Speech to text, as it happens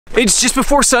It's just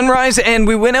before sunrise and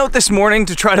we went out this morning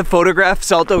to try to photograph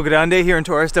Salto Grande here in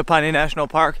Torres del Paine National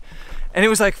Park. And it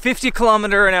was like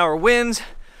 50-kilometer-an-hour winds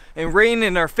and rain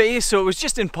in our face, so it was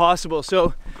just impossible.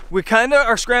 So we kind of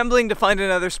are scrambling to find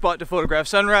another spot to photograph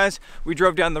sunrise. We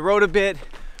drove down the road a bit.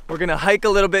 We're gonna hike a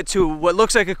little bit to what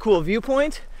looks like a cool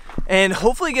viewpoint and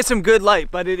hopefully get some good light,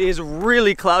 but it is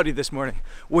really cloudy this morning.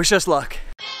 Wish us luck.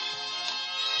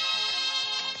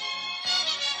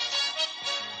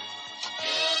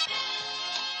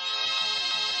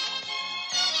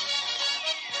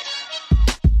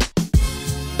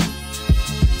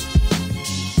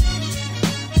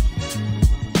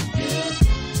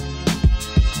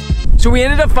 So we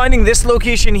ended up finding this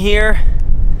location here,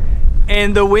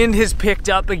 and the wind has picked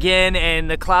up again and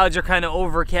the clouds are kind of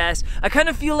overcast. I kind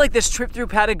of feel like this trip through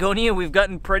Patagonia, we've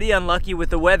gotten pretty unlucky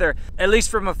with the weather, at least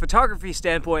from a photography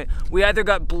standpoint. We either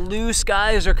got blue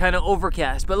skies or kind of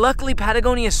overcast, but luckily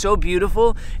Patagonia is so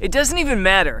beautiful, it doesn't even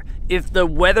matter. If the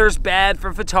weather's bad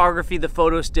for photography, the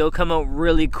photos still come out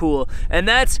really cool. And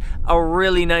that's a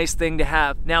really nice thing to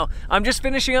have. Now, I'm just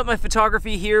finishing up my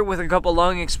photography here with a couple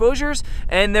long exposures,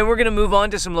 and then we're gonna move on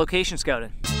to some location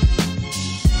scouting.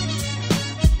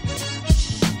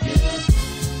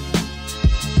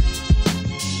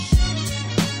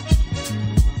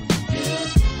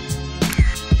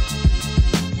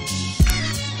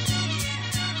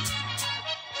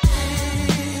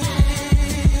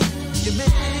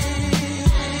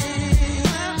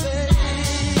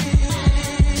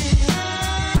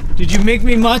 Did you make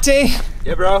me mate?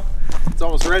 Yeah, bro. It's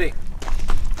almost ready.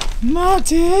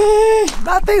 Mate!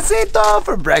 Matecito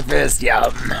for breakfast.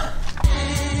 Yum.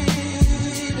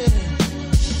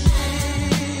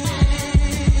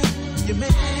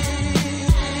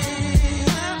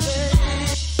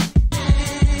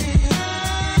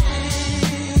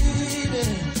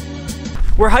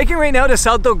 We're hiking right now to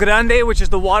Salto Grande, which is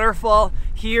the waterfall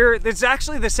here. This is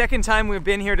actually the second time we've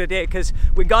been here today because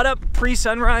we got up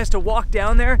pre-sunrise to walk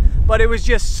down there, but it was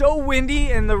just so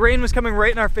windy and the rain was coming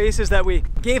right in our faces that we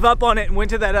gave up on it and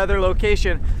went to that other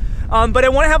location. But I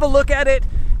want to have a look at it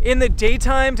in the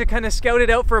daytime to kind of scout it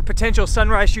out for a potential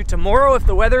sunrise shoot tomorrow if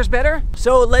the weather's better.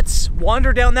 So let's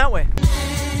wander down that way.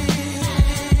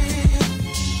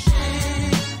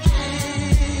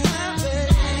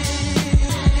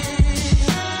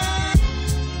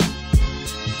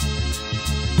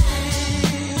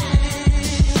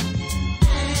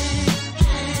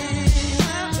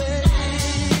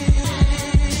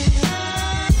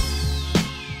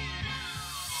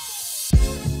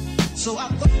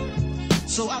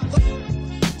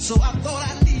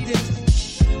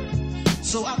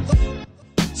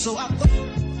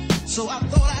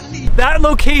 That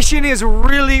location is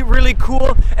really, really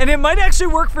cool, and it might actually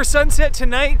work for sunset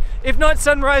tonight, if not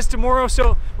sunrise tomorrow.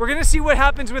 So we're gonna see what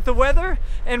happens with the weather,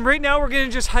 and right now we're gonna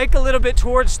just hike a little bit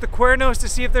towards the Cuernos to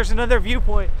see if there's another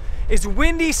viewpoint. It's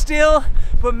windy still,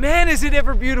 but man, is it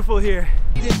ever beautiful here.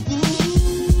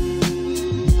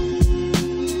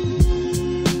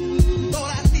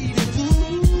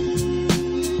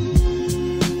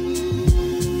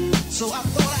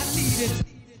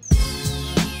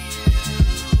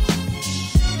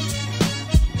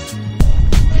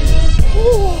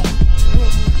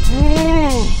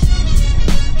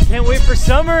 Can't wait for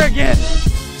summer again.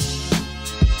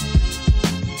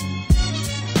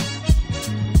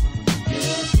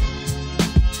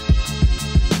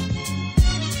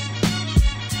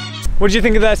 What did you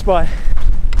think of that spot?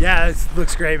 Yeah, this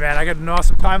looks great, man. I got an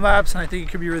awesome time lapse and I think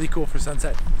it could be really cool for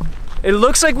sunset. It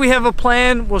looks like we have a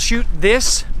plan. We'll shoot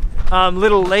this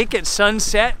little lake at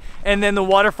sunset and then the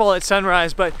waterfall at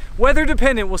sunrise, but weather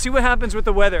dependent. We'll see what happens with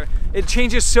the weather. It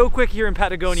changes so quick here in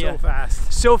Patagonia. So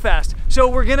fast. So fast. So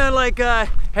we're gonna like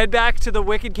head back to the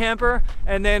Wicked Camper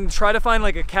and then try to find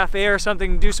like a cafe or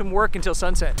something, do some work until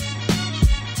sunset.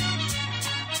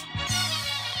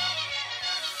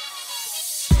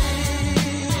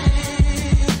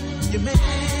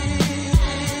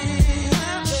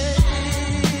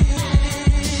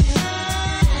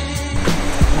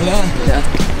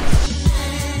 Yeah.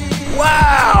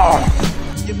 Wow!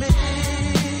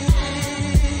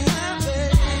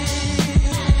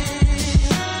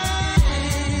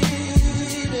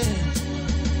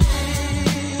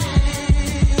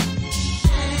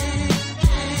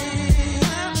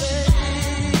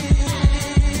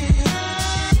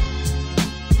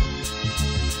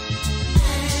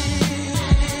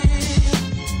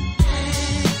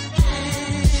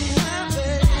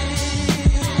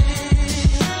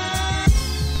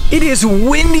 It is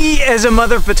windy as a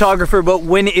mother photographer, but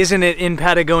when isn't it in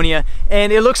Patagonia?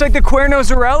 And it looks like the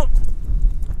Cuernos are out.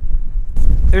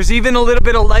 There's even a little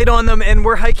bit of light on them, and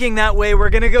we're hiking that way. We're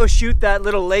gonna go shoot that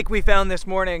little lake we found this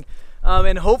morning.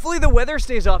 And hopefully the weather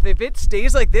stays off. If it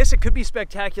stays like this, it could be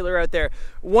spectacular out there.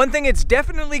 One thing it's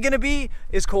definitely gonna be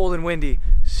is cold and windy.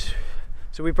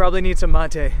 So we probably need some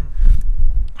mate.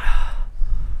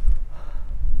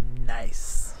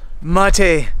 Nice.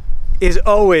 Mate is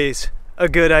always a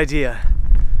good idea.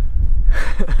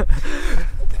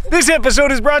 This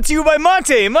episode is brought to you by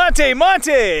Mate, Mate,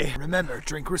 Mate. Remember,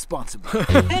 drink responsibly.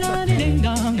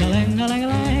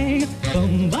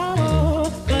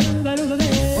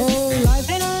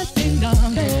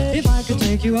 If I could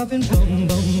take you up in boom,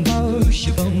 boom, boom,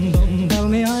 boom, boom, tell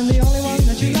me I'm the only one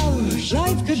that you love.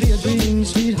 Life could be a dream,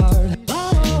 sweetheart.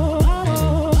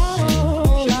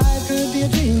 Life could be a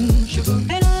dream.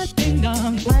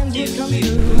 Plans would come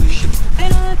true.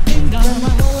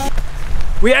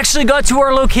 We actually got to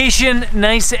our location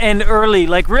nice and early,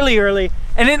 like really early,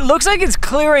 and it looks like it's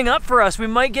clearing up for us. We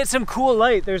might get some cool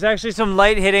light. There's actually some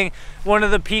light hitting one of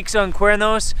the peaks on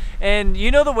Cuernos, and you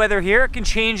know the weather here, it can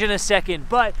change in a second,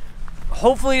 but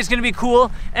hopefully it's gonna be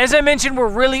cool. As I mentioned, we're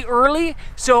really early,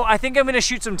 so I think I'm gonna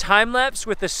shoot some time-lapse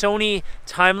with the Sony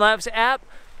time-lapse app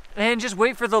and just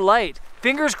wait for the light.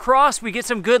 Fingers crossed we get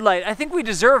some good light. I think we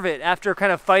deserve it after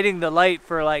kind of fighting the light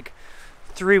for like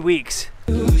 3 weeks.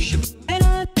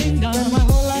 My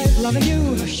whole life loving you.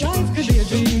 Life could be a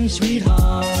dream,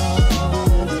 sweetheart.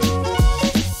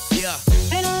 Yeah.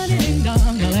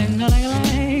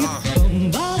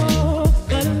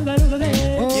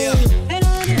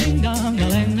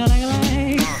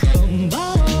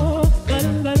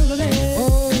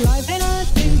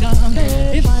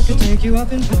 If I could take you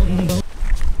up in boom, boom.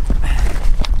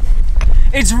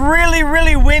 It's really,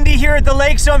 really windy here at the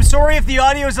lake, so I'm sorry if the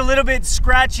audio is a little bit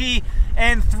scratchy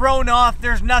and thrown off.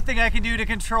 There's nothing I can do to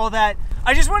control that.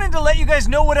 I just wanted to let you guys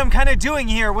know what I'm kind of doing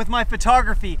here with my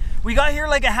photography. We got here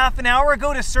like a half an hour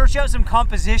ago to search out some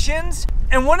compositions.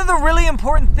 And one of the really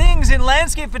important things in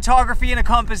landscape photography in a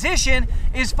composition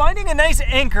is finding a nice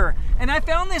anchor. And I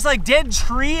found this like dead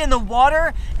tree in the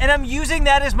water, and I'm using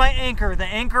that as my anchor. The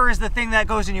anchor is the thing that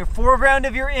goes in your foreground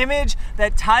of your image,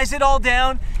 that ties it all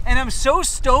down. And I'm so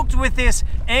stoked with this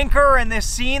anchor and this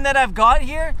scene that I've got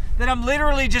here that I'm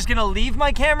literally just gonna leave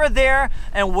my camera there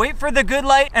and wait for the good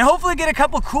light and hopefully get a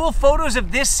couple cool photos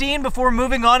of this scene before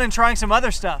moving on and trying some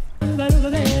other stuff.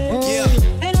 Yeah.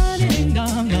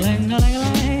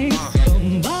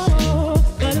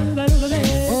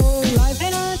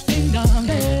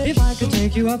 If I could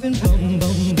take you up in boom,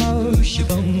 boom, boom,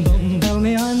 boom, boom, tell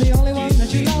me I'm the only one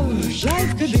that you love.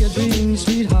 Life could be a dream,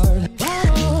 sweetheart.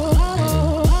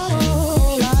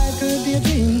 Life could be a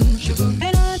dream.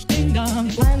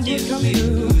 Plans would come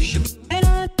true.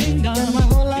 Spend my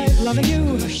whole life loving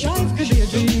you. Life could be a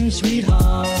dream,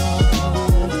 sweetheart.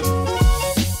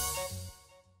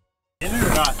 In it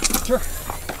or not? Sure.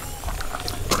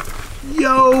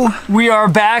 Yo! We are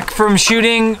back from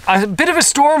shooting. A bit of a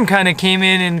storm kind of came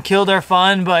in and killed our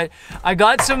fun, but I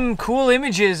got some cool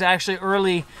images actually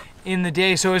early in the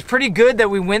day. So it was pretty good that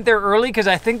we went there early because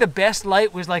I think the best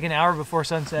light was like an hour before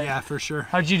sunset. Yeah, for sure.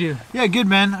 How'd you do? Yeah, good,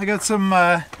 man. I got some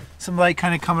light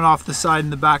kind of coming off the side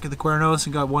and the back of the Cuernos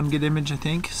and got one good image, I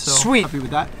think. So Sweet. Happy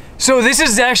with that. So this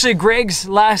is actually Greg's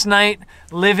last night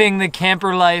living the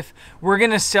camper life. We're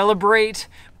gonna celebrate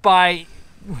by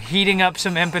heating up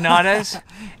some empanadas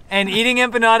and eating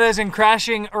empanadas and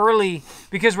crashing early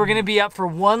because we're gonna be up for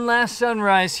one last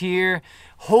sunrise here.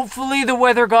 Hopefully the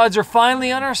weather gods are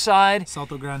finally on our side.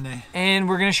 Salto Grande. And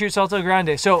we're gonna shoot Salto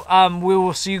Grande. So we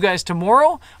will see you guys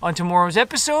tomorrow on tomorrow's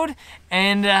episode,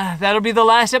 and that'll be the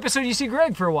last episode you see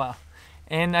Greg for a while.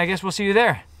 And I guess we'll see you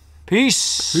there.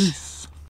 Peace. Peace.